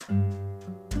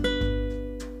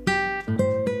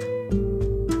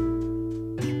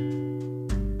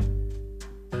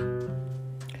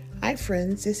Hi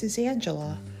friends, this is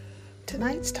Angela.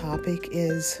 Tonight's topic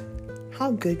is,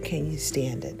 how good can you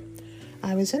stand it?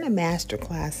 I was in a master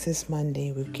class this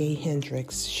Monday with Gay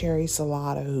Hendricks, Sherry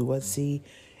Salata, who was the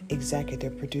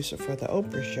executive producer for the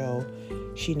Oprah show.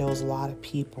 She knows a lot of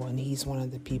people, and he's one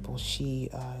of the people she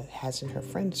has in her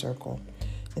friend circle.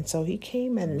 And so he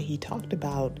came in and he talked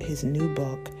about his new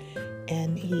book,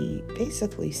 and he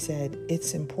basically said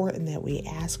it's important that we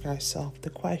ask ourselves the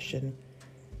question,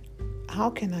 how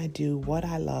can I do what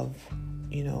I love,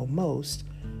 most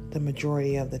the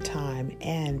majority of the time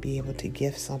and be able to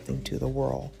give something to the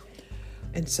world?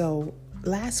 And so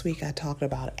last week I talked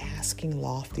about asking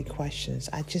lofty questions.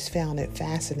 I just found it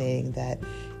fascinating that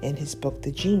in his book,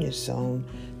 The Genius Zone,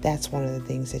 that's one of the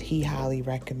things that he highly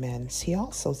recommends. He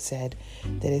also said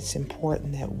that it's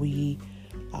important that we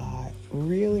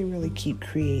really keep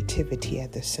creativity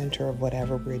at the center of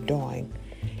whatever we're doing.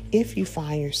 If you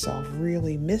find yourself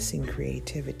really missing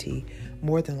creativity,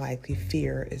 more than likely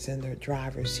fear is in the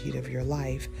driver's seat of your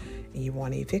life, and you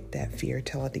want to evict that fear,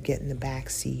 tell it to get in the back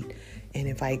seat and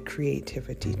invite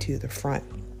creativity to the front.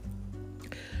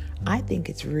 I think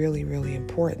it's really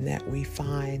important that we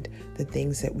find the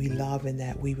things that we love and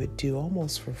that we would do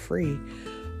almost for free,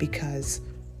 because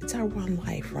it's our one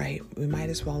life, right? We might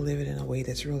as well live it in a way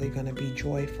that's really going to be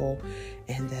joyful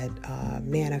and that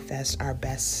manifests our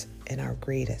best and our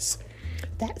greatest.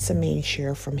 That's a main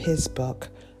share from his book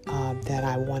that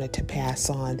I wanted to pass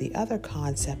on. The other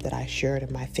concept that I shared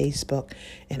in my Facebook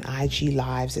and IG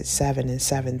lives at 7 and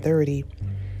 7:30,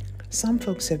 some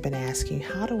folks have been asking,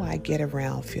 how do I get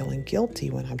around feeling guilty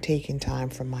when I'm taking time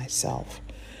for myself?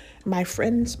 My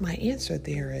friends, my answer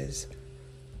there is,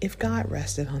 if God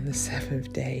rested on the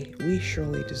seventh day, we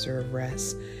surely deserve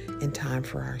rest and time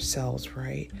for ourselves,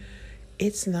 right?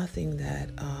 It's nothing that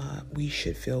we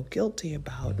should feel guilty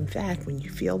about. In fact, when you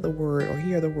feel the word or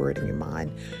hear the word in your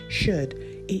mind, should,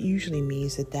 it usually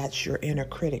means that that's your inner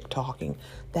critic talking.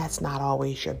 That's not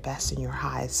always your best and your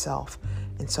highest self.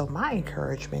 And so my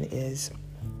encouragement is,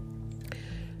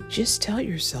 just tell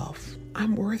yourself,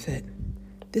 I'm worth it.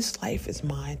 This life is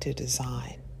mine to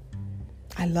design.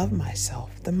 I love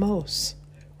myself the most,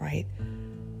 right?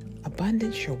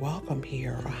 Abundance, you're welcome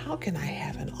here. Or how can I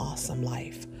have an awesome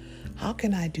life? How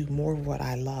can I do more of what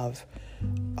I love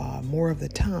more of the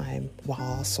time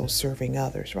while also serving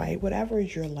others, right? Whatever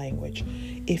is your language.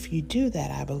 If you do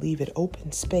that, I believe it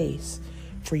opens space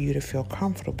for you to feel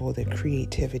comfortable that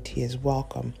creativity is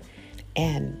welcome.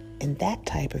 And in that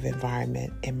type of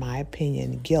environment, in my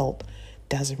opinion, guilt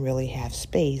doesn't really have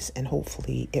space, and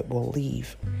hopefully it will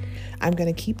leave. I'm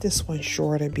going to keep this one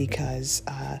shorter because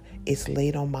it's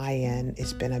late on my end.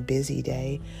 It's been a busy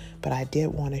day, but I did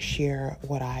want to share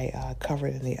what I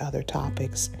covered in the other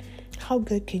topics. How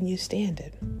good can you stand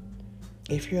it?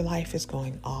 If your life is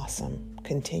going awesome,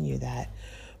 continue that.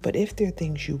 But if there are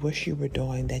things you wish you were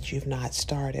doing that you've not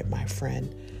started, my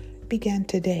friend, begin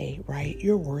today, right?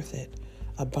 You're worth it.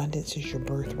 Abundance is your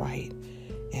birthright.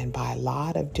 And by a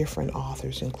lot of different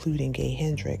authors, including Gay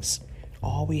Hendricks,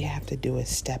 all we have to do is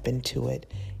step into it.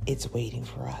 It's waiting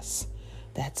for us.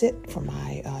 That's it for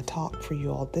my talk for you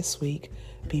all this week.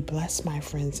 Be blessed, my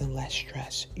friends, and less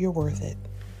stress. You're worth it.